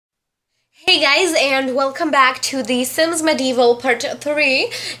guys, and welcome back to the Sims Medieval Part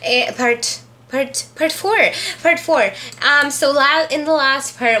 3, Part 4. So in the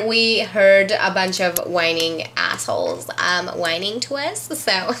last part, we heard a bunch of whining assholes, whining to us,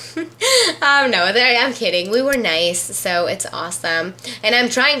 so, no, I'm kidding, we were nice, so it's awesome, and I'm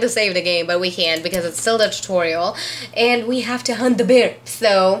trying to save the game, but we can't, because it's still the tutorial, and we have to hunt the bear,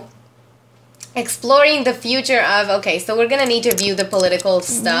 so... Exploring the future of... Okay, so we're gonna need to view the political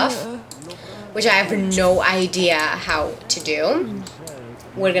stuff, which I have no idea how to do.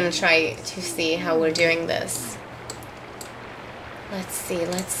 We're gonna try to see how we're doing this. Let's see.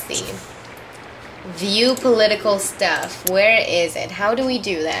 View political stuff. Where is it? How do we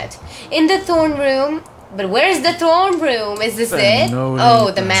do that? In the throne room. But where is the throne room? Is this it?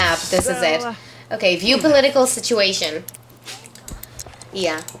 Oh, the map. This is it. Okay, view political situation.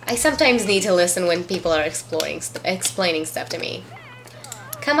 Yeah, I sometimes need to listen when people are explaining stuff to me.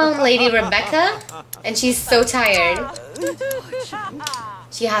 Come on, Lady Rebecca. And she's so tired.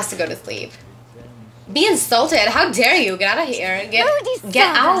 She has to go to sleep. Be insulted. How dare you? Get out of here. Get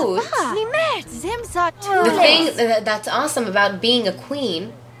out. The thing that's awesome about being a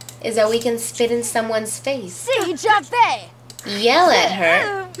queen is that we can spit in someone's face. Yell at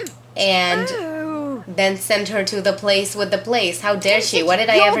her. And... then send her to the place with the place. How dare she? What did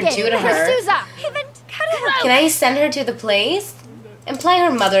I ever do to her? Can I send her to the place? Imply her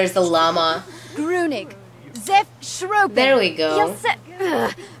mother is the llama. There we go.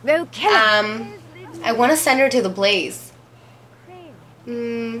 I want to send her to the place.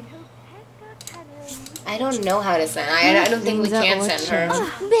 I don't know how to send her. I don't think we can send her.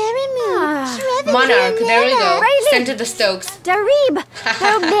 Monarch, there we go. Send to the Stokes.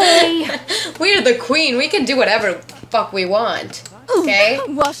 We're the queen. We can do whatever the fuck we want. Okay?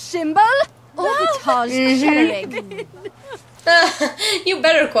 You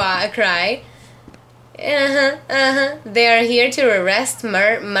better cry. They are here to arrest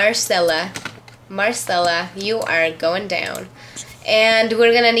Marcella. Marcella, you are going down. And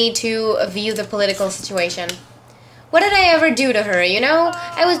we're gonna need to view the political situation. What did I ever do to her, you know?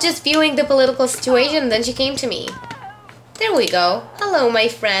 I was just viewing the political situation, then she came to me. There we go. Hello, my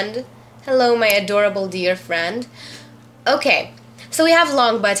friend. Hello, my adorable dear friend. Okay, so we have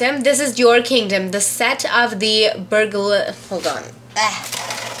Longbottom. This is your kingdom. The set of the burglar... Hold on.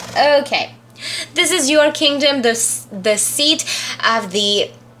 Okay. This is your kingdom, the seat of the...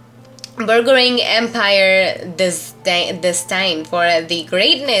 burgering empire this time for the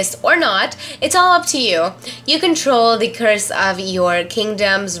greatness or not, it's all up to you. You control the curse of your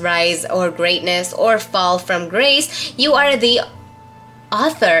kingdom's rise or greatness or fall from grace. You are the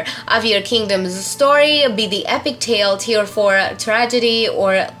author of your kingdom's story, be the epic tale, tier 4 tragedy,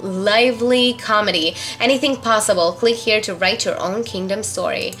 or lively comedy. Anything possible. Click here to write your own kingdom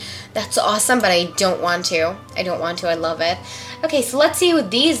story. That's awesome, but I don't want to. I love it. Okay, so let's see who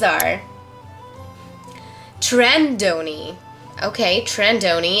these are. Trendoni. Okay,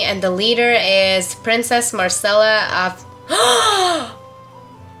 Trendoni, and the leader is Princess Marcella of...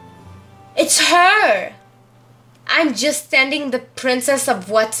 It's her! I'm just sending the princess of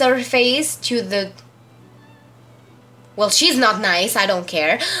what's-her-face to the... Well, she's not nice, I don't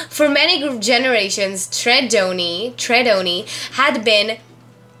care. For many generations, Trendoni had been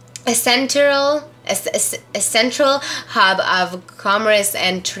a central hub of commerce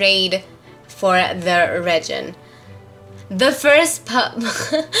and trade for the region. The first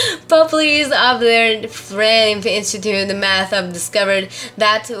puppies of their friend institute, the math have discovered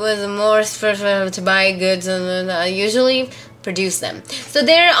that was more special to buy goods and usually produce them. So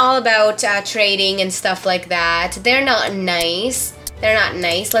they're all about trading and stuff like that. They're not nice.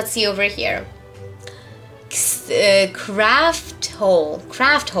 Let's see over here. Craft hole.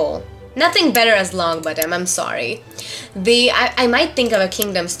 Nothing better as Longbottom, I'm sorry. I might think of a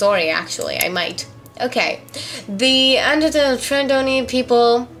kingdom story, actually. I might. Okay. The under the Trendoni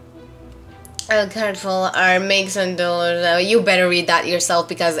people are makes and dollars. You better read that yourself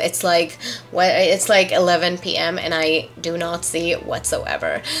because it's like 11 p.m. and I do not see it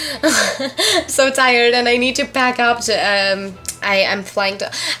whatsoever. So tired and I need to pack up to I'm flying to...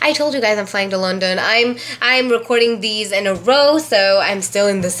 I told you guys I'm flying to London. I'm recording these in a row, so I'm still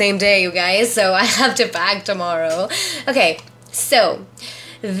in the same day, you guys. So I have to pack tomorrow. Okay, so...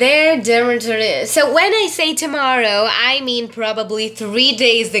 So when I say tomorrow, I mean probably 3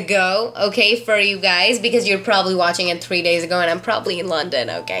 days ago, okay, for you guys, because you're probably watching it 3 days ago and I'm probably in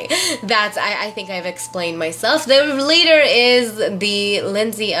London, okay. I think I've explained myself. The leader is the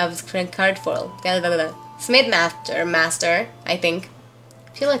Lindsay of Cardfoil. Smith Master, I think.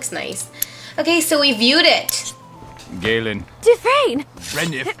 She looks nice. Okay, so we viewed it. Galen. Dufresne.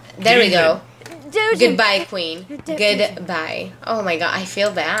 Brennif. There we go. Goodbye, Queen. Goodbye. Oh my god, I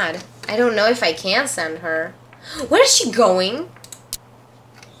feel bad. I don't know if I can send her. Where is she going?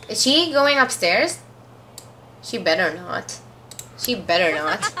 Is she going upstairs? She better not. She better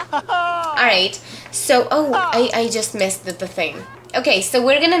not. Alright, so, oh, I just missed the thing. Okay, so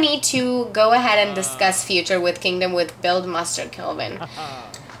we're gonna need to go ahead and discuss future with Kingdom with Build Master Kelvin.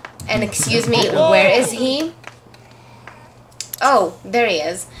 And excuse me, where is he? Oh, there he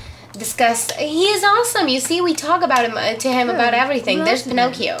is. Discuss. He is awesome. You see, we talk about him to him about everything. There's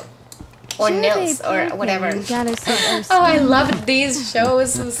Pinocchio. Or Nils, or whatever. Oh, I loved these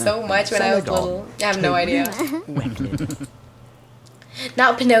shows so much when I was little. I have no idea.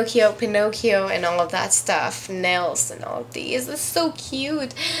 Not Pinocchio, and all of that stuff. Nils and all of these. It's so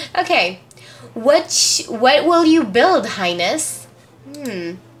cute. Okay. What will you build, Highness?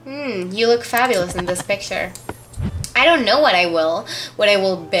 You look fabulous in this picture. I don't know what I will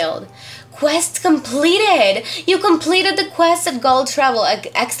build. Quest completed! You completed the quest at Gold Travel.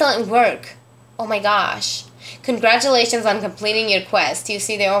 Excellent work. Oh my gosh. Congratulations on completing your quest. You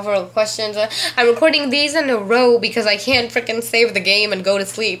see the overall questions. I'm recording these in a row because I can't freaking save the game and go to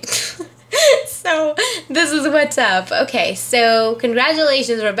sleep. So, this is what's up. Okay, so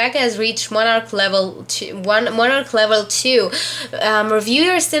congratulations, Rebecca has reached Monarch level 2. Review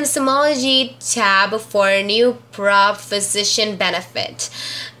your Simsymology tab for new proposition benefit.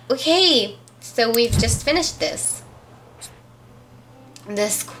 Okay, so we've just finished this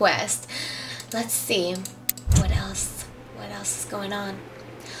quest. Let's see. What else is going on?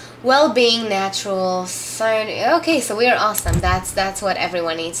 Well-being, natural, okay, so we are awesome. That's what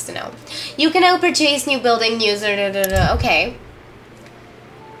everyone needs to know. You can now purchase new building, okay.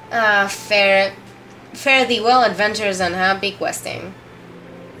 Fare thee well, adventures and happy questing.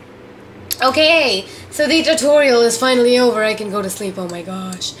 Okay, so the tutorial is finally over. I can go to sleep. Oh my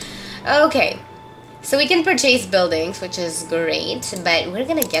gosh. Okay, so we can purchase buildings, which is great, but we're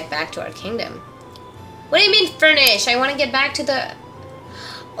gonna get back to our kingdom. What do you mean furnish? I want to get back to the...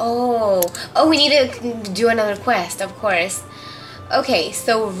 Oh, we need to do another quest, of course. Okay,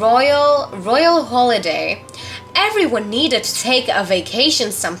 so royal holiday. Everyone needed to take a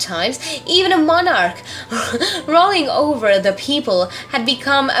vacation sometimes. Even a monarch. Rolling over the people had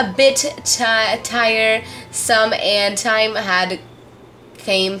become a bit tiresome, and time had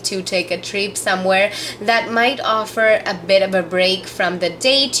came to take a trip somewhere that might offer a bit of a break from the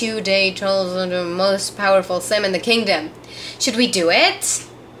day-to-day troubles of the most powerful sim in the kingdom. Should we do it?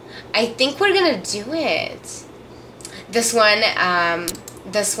 I think we're gonna do it. This one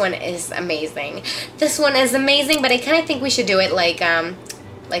is amazing. This one is amazing, but I kind of think we should do it like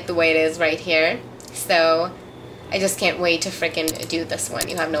the way it is right here. So I just can't wait to freaking do this one.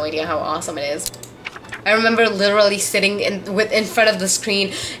 You have no idea how awesome it is. I remember literally sitting in front of the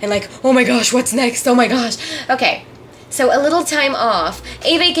screen and like, oh my gosh, what's next? Oh my gosh. Okay. So a little time off,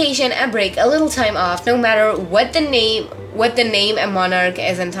 a vacation, a break, a little time off, no matter what the name a monarch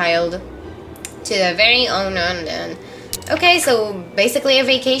is entitled to the very own unknown. Okay, so basically a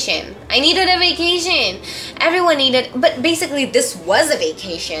vacation. I needed a vacation. Everyone needed, but basically this was a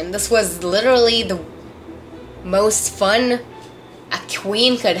vacation. This was literally the most fun a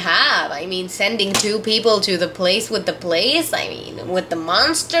queen could have. I mean, sending 2 people to the place with the place. I mean, with the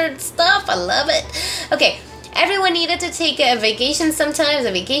monster stuff. I love it. Okay. Everyone needed to take a vacation sometimes,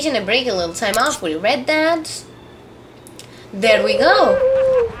 a vacation, a break, a little time off. We read that. There we go.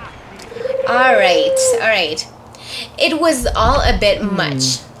 Alright. It was all a bit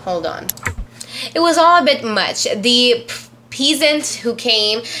much. Hold on. It was all a bit much. The peasant who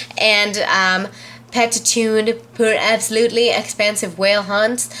came and pet-tuned poor absolutely expensive whale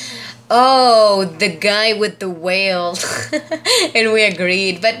hunts. Oh, the guy with the whale. And we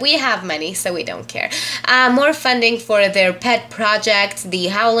agreed, but we have money, so we don't care. More funding for their pet project, the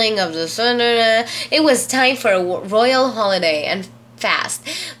howling of the sun. It was time for a royal holiday, and fast.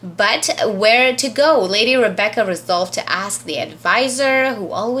 But where to go? Lady Rebecca resolved to ask the advisor,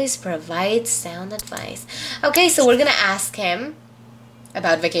 who always provides sound advice. Okay, so we're gonna ask him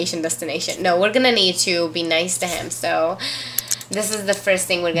about vacation destination. No, we're gonna need to be nice to him, so... This is the first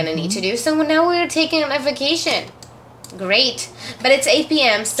thing we're gonna need to do. So now we're taking a vacation. Great. But it's 8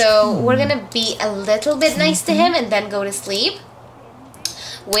 p.m. so we're gonna be a little bit nice to him and then go to sleep.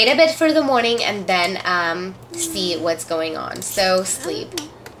 Wait a bit for the morning and then see what's going on. So sleep.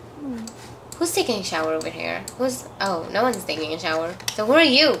 Who's taking a shower over here? Oh, no one's taking a shower. So who are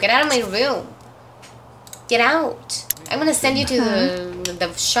you? Get out of my room. Get out. I'm gonna send you to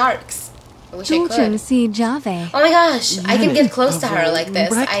the sharks. I wish I could. Oh my gosh, I can get close to her like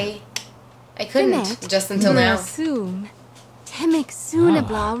this. I couldn't just until now.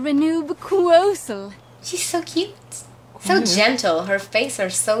 She's so cute. So gentle. Her face are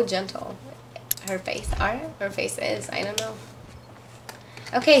so gentle. Her face is. I don't know.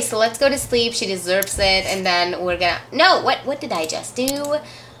 Okay, so let's go to sleep. She deserves it. And then we're gonna... No! What did I just do?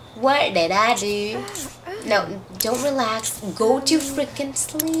 What did I do? No, don't relax. Go to freaking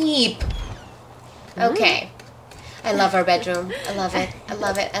sleep. Okay. I love our bedroom. I love it. I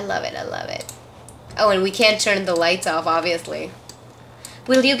love it. I love it. I love it. Oh, and we can't turn the lights off, obviously.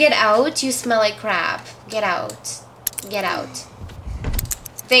 Will you get out? You smell like crap. Get out. Get out.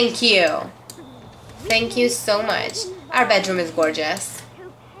 Thank you. Thank you so much. Our bedroom is gorgeous.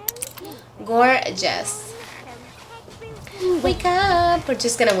 Gorgeous. Wake up. We're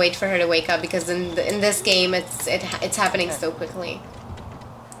just gonna wait for her to wake up because in this game it's happening so quickly.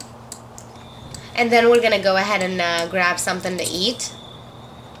 And then we're gonna go ahead and grab something to eat.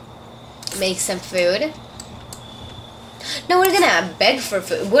 Make some food. No, we're gonna beg for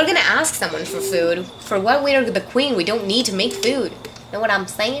food. We're gonna ask someone for food. For what? We are the queen. We don't need to make food. Know what I'm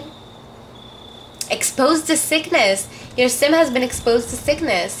saying? Exposed to sickness. Your sim has been exposed to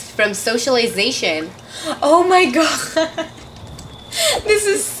sickness from socialization. Oh my god. This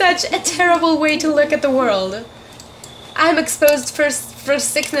is such a terrible way to look at the world. I'm exposed for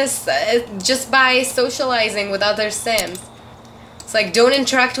sickness just by socializing with other sims. It's like, don't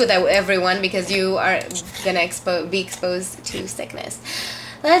interact with everyone because you are gonna be exposed to sickness.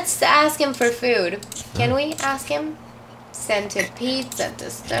 Let's ask him for food. Can we ask him? Send to Pete, send to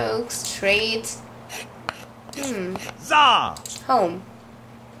Stokes, trade. Home.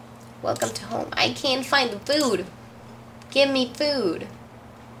 Welcome to home. I can't find the food. Give me food.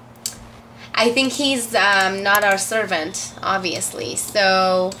 I think he's not our servant, obviously.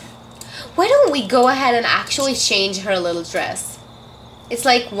 So, why don't we go ahead and actually change her little dress? It's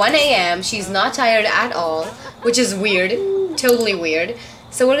like 1 a.m. She's not tired at all, which is weird. Totally weird.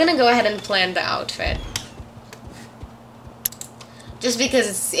 So we're gonna go ahead and plan the outfit. Just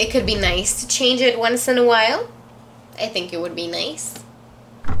because it could be nice to change it once in a while. I think it would be nice.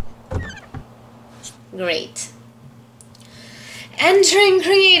 Great. Entering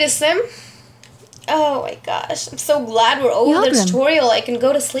CrayzSwing. Oh my gosh, I'm so glad we're over the tutorial. I can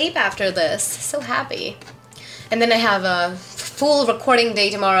go to sleep after this. So happy. And then I have a full recording day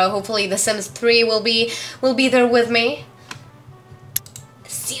tomorrow. Hopefully The Sims 3 will be there with me.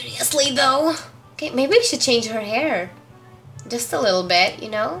 Seriously though. Okay, maybe we should change her hair. Just a little bit, you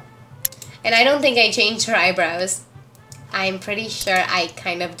know? And I don't think I changed her eyebrows. I'm pretty sure I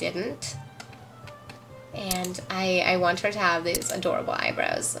kind of didn't. And I want her to have these adorable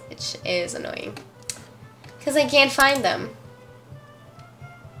eyebrows, which is annoying. Because I can't find them.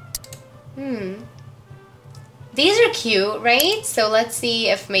 These are cute, right? So let's see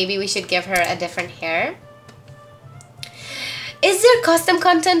if maybe we should give her a different hair. Is there custom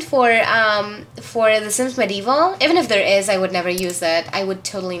content for The Sims Medieval? Even if there is, I would never use it. I would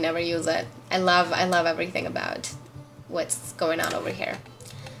totally never use it. I love everything about what's going on over here.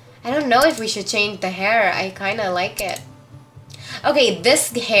 I don't know if we should change the hair. I kind of like it. Okay,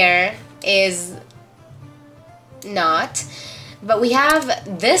 this hair is not. But we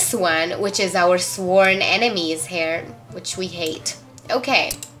have this one, which is our sworn enemy's hair, which we hate.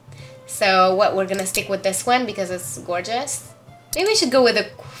 Okay. So what, we're gonna stick with this one because it's gorgeous? Maybe we should go with a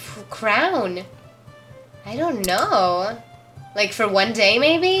crown. I don't know. Like for one day,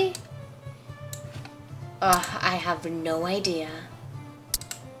 maybe? Ugh, I have no idea.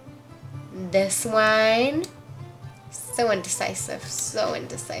 This one. So indecisive. So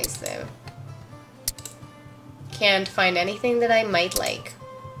indecisive. Can't find anything that I might like.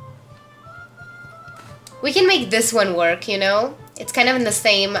 We can make this one work, you know? It's kind of in the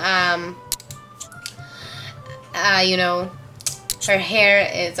same, you know, her hair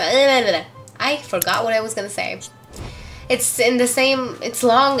is... I forgot what I was gonna say. It's in the same... It's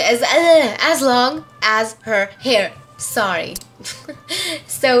long as long as her hair. Sorry.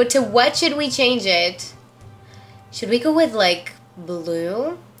 So, to what should we change it? Should we go with, like,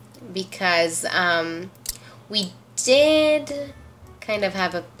 blue? Because, we did kind of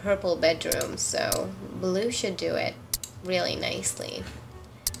have a purple bedroom, so blue should do it really nicely.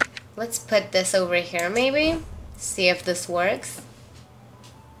 Let's put this over here, maybe? See if this works.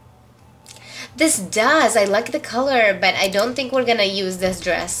 This does. I like the color, but I don't think we're gonna use this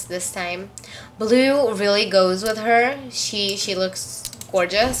dress this time. Blue really goes with her. She looks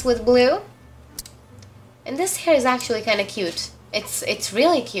gorgeous with blue. And this hair is actually kind of cute. It's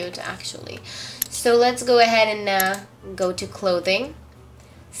really cute, actually. So let's go ahead and go to clothing.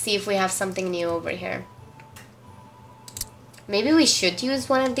 See if we have something new over here. Maybe we should use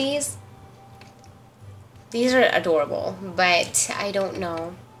one of these. These are adorable, but I don't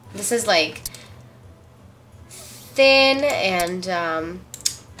know. This is like thin and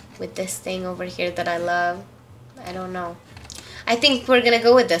with this thing over here that I love. I don't know. I think we're gonna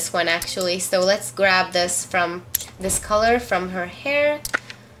go with this one actually. So let's grab this from this color from her hair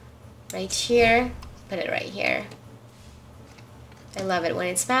right here. Put it right here. I love it when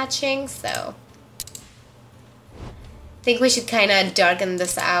it's matching, so I think we should kind of darken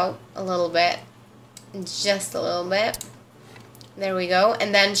this out a little bit. Just a little bit. There we go.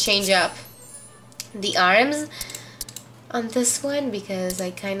 And then change up the arms on this one because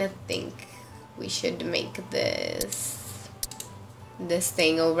I kind of think we should make this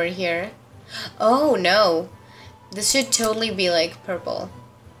thing over here. Oh no. This should totally be like purple.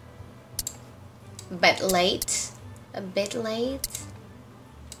 But light. A bit light.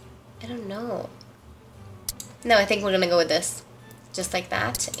 I don't know. No, I think we're gonna go with this. Just like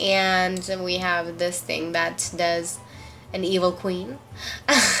that. And we have this thing that does an evil queen.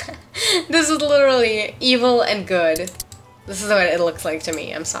 This is literally evil and good. This is what it looks like to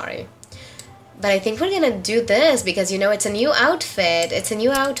me. I'm sorry. But I think we're gonna do this because, you know, it's a new outfit. It's a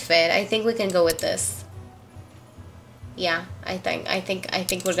new outfit. I think we can go with this. Yeah, I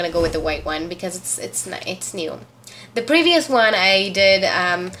think we're gonna go with the white one because it's new. The previous one I did,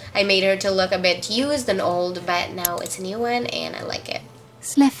 I made her to look a bit used and old, but now it's a new one and I like it.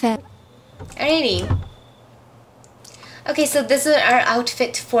 Alrighty. Okay, so this is our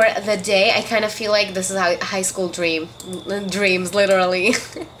outfit for the day. I kind of feel like this is a high school dreams, literally.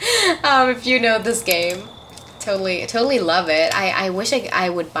 If you know this game. Totally love it. I wish I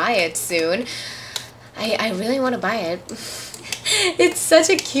would buy it soon. I really want to buy it. It's such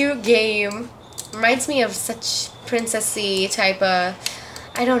a cute game. Reminds me of such princessy type of,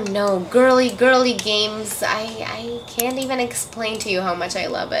 I don't know, girly games. I can't even explain to you how much I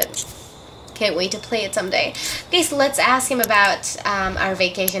love it. Can't wait to play it someday. Okay, so let's ask him about our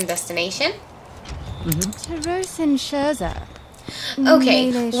vacation destination.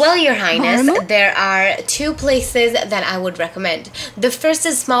 Okay, well, Your Highness, there are two places that I would recommend. The first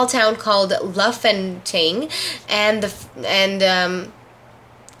is a small town called Luffenting, and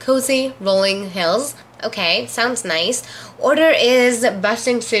cozy rolling hills. Okay, sounds nice. Order is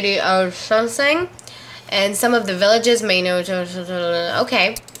bustling city or something, and some of the villages may know.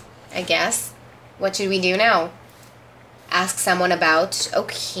 Okay, I guess. What should we do now? Ask someone about.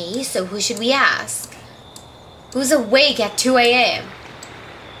 Okay, so who should we ask? Who's awake at 2 a.m.?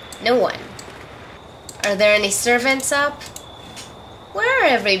 No one. Are there any servants up? Where are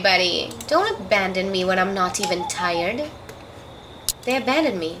everybody? Don't abandon me when I'm not even tired. They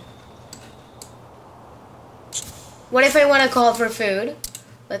abandoned me. What if I want to call for food?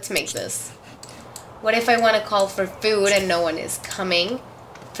 Let's make this. What if I want to call for food and no one is coming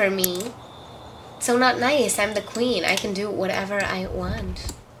for me? So not nice. I'm the queen. I can do whatever I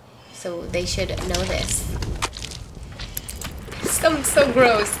want. So they should know this. Sounds so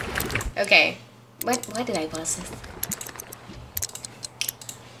gross. Okay. Why did I pause this?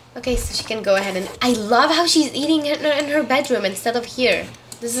 Okay, so she can go ahead and... I love how she's eating in her bedroom instead of here.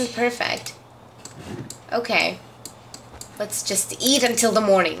 This is perfect. Okay. Let's just eat until the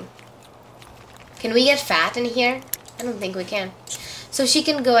morning. Can we get fat in here? I don't think we can. So she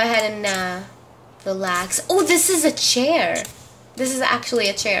can go ahead and relax. Oh, this is a chair. This is actually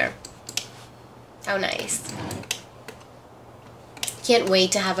a chair. How nice. Can't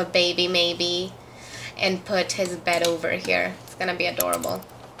wait to have a baby, maybe. And put his bed over here. It's gonna be adorable.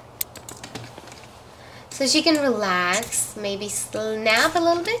 So she can relax, maybe nap a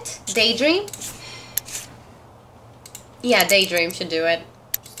little bit. Daydream? Yeah, daydream should do it.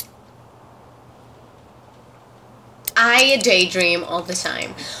 I daydream all the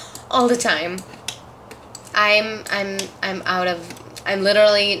time. All the time. I'm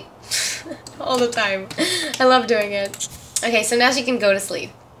literally all the time. I love doing it. Okay, so now she can go to sleep.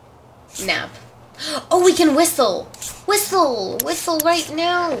 Nap. Oh, we can whistle. Whistle. Whistle right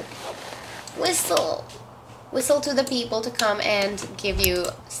now. Whistle. Whistle to the people to come and give you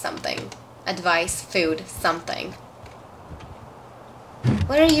something. Advice, food, something.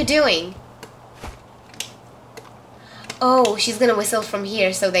 What are you doing? Oh, she's gonna whistle from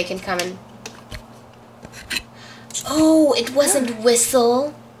here so they can come and... Oh, it wasn't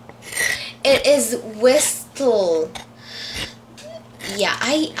whistle. It is whistle. Yeah,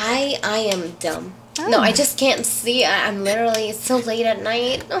 I am dumb. Oh. No, I just can't see. I'm literally, it's so late at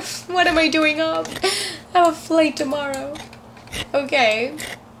night. What am I doing up? I have a flight tomorrow. Okay.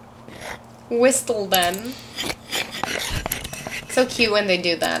 Whistle then. So cute when they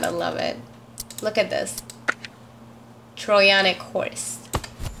do that. I love it. Look at this. Trojanic horse.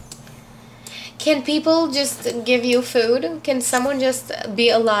 Can people just give you food? Can someone just be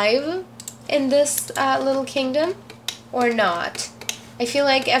alive in this little kingdom? Or not? I feel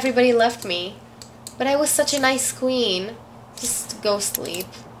like everybody left me. But I was such a nice queen. Just go sleep.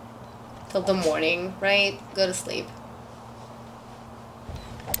 Till the morning, right? Go to sleep.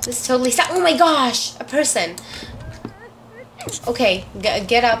 This totally stop. Oh my gosh! A person! Okay,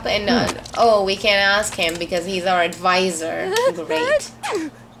 get up and... oh, we can't ask him because he's our advisor. Great.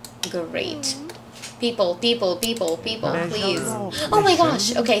 Great. People, please. Oh my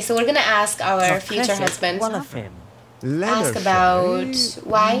gosh! Okay, so we're gonna ask our future husband. Ask about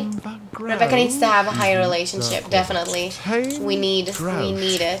why Rebecca needs to have a higher relationship. Definitely, we need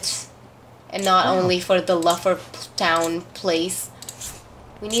it, and not only for the Luffer Town place.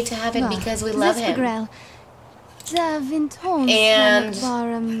 We need to have it because we love him. And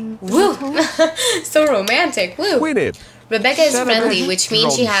woo, so romantic. Woo. Rebecca is friendly, which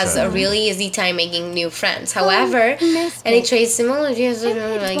means she has a really easy time making new friends. However, any traits similar?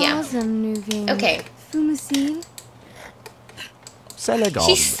 Yeah. Okay.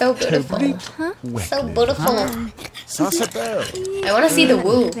 She's so beautiful. So beautiful. I want to see the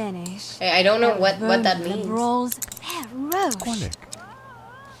woo. I don't know what that means.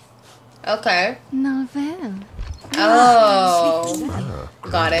 Okay. Oh.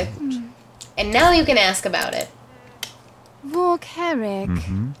 Got it. And now you can ask about it. Oh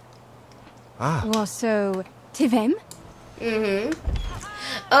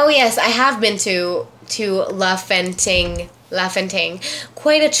yes, I have been to Lafenting.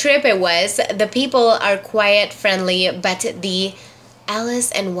 Quite a trip it was. The people are quiet, friendly, but the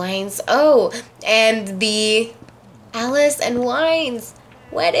Alice and Wines. Oh, and the Alice and Wines.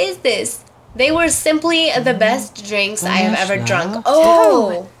 What is this? They were simply the best drinks I have ever drunk.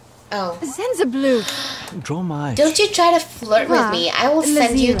 Oh. Oh. Don't you try to flirt with me. I will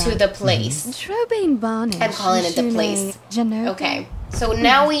send you to the place. I'm calling it the place. Okay. So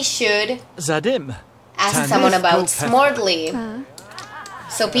now we should ask someone about Smortly.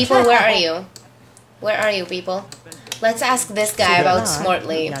 So people, where are you? Where are you, people? Let's ask this guy about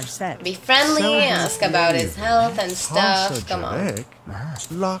Smortly. Be friendly, ask about his health and stuff. Come on.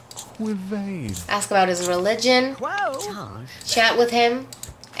 Ask about his religion. Chat with him.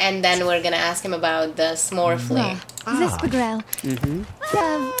 And then we're gonna ask him about the Smorfly. Alrighty.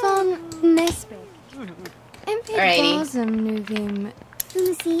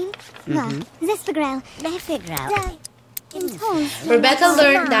 Rebecca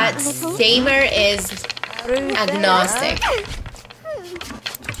learned that Saber is agnostic.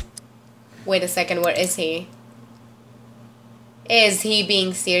 Wait a second, where is he? Is he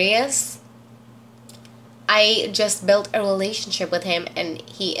being serious? I just built a relationship with him and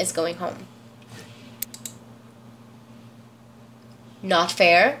he is going home. Not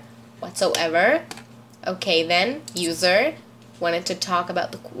fair whatsoever. Okay then, user wanted to talk to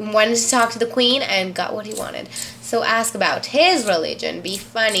the queen and got what he wanted. So ask about his religion. Be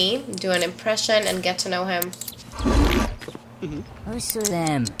funny, do an impression and get to know him. Come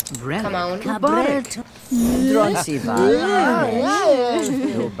on.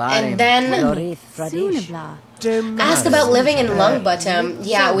 And then ask about living in Longbottom.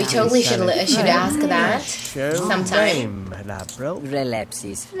 Yeah, we totally should ask that sometime.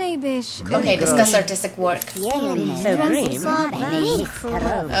 Okay, discuss artistic work.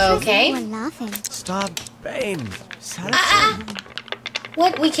 Okay. Stop, Bane.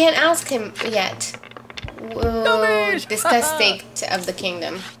 What? We can't ask him yet. Discuss state of the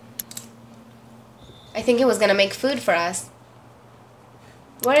kingdom. I think he was gonna make food for us.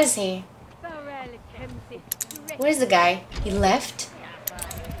 Where is he? Where's the guy? He left?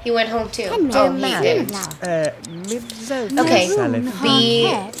 He went home too. Oh, he didn't. Okay, we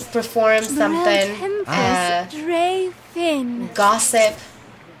perform something. Gossip.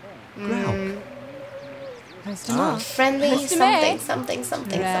 Friendly. Something.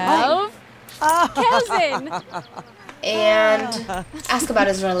 And ask about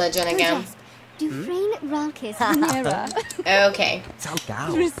his religion again. Okay.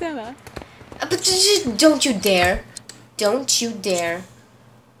 But don't you dare. Don't you dare.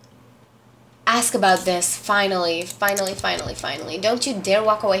 Ask about this. Finally. Don't you dare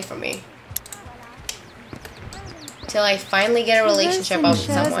walk away from me. Till I finally get a relationship with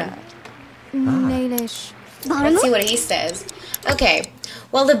someone. Let's see what he says. Okay.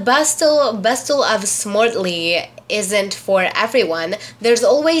 Well, the bustle of Smortly isn't for everyone. There's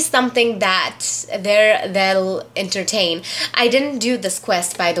always something that they'll entertain. I didn't do this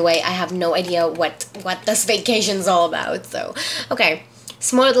quest, by the way. I have no idea what this vacation's all about. So, okay.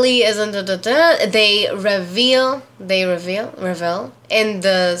 Smartly isn't they reveal in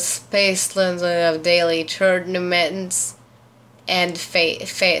the spacelands of daily tournaments and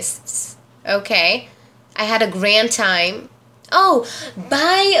feasts. Okay, I had a grand time. Oh,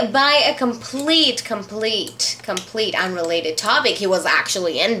 by a complete unrelated topic. He was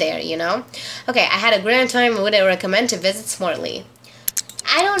actually in there, you know. Okay, I had a grand time. Would I recommend to visit Smartly?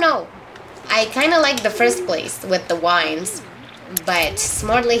 I don't know. I kind of like the first place with the wines, but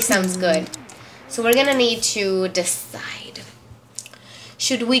Smartly sounds good. So we're gonna need to decide.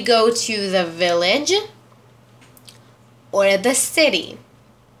 Should we go to the village or the city?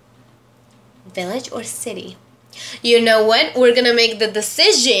 Village or city? You know what? We're gonna make the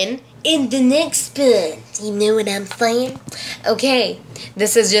decision in the next part. You know what I'm saying? Okay,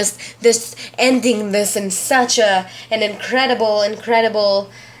 this is just this ending this in such an incredible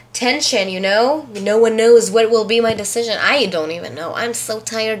tension, you know? No one knows what will be my decision. I don't even know. I'm so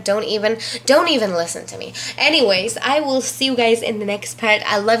tired. Don't even listen to me. Anyways, I will see you guys in the next part.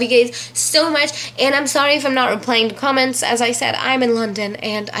 I love you guys so much, and I'm sorry if I'm not replying to comments. As I said, I'm in London,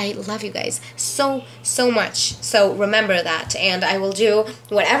 and I love you guys so much. So remember that, and I will do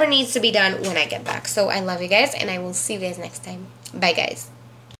whatever needs to be done when I get back. So I love you guys, and I will see you guys next time. Bye, guys.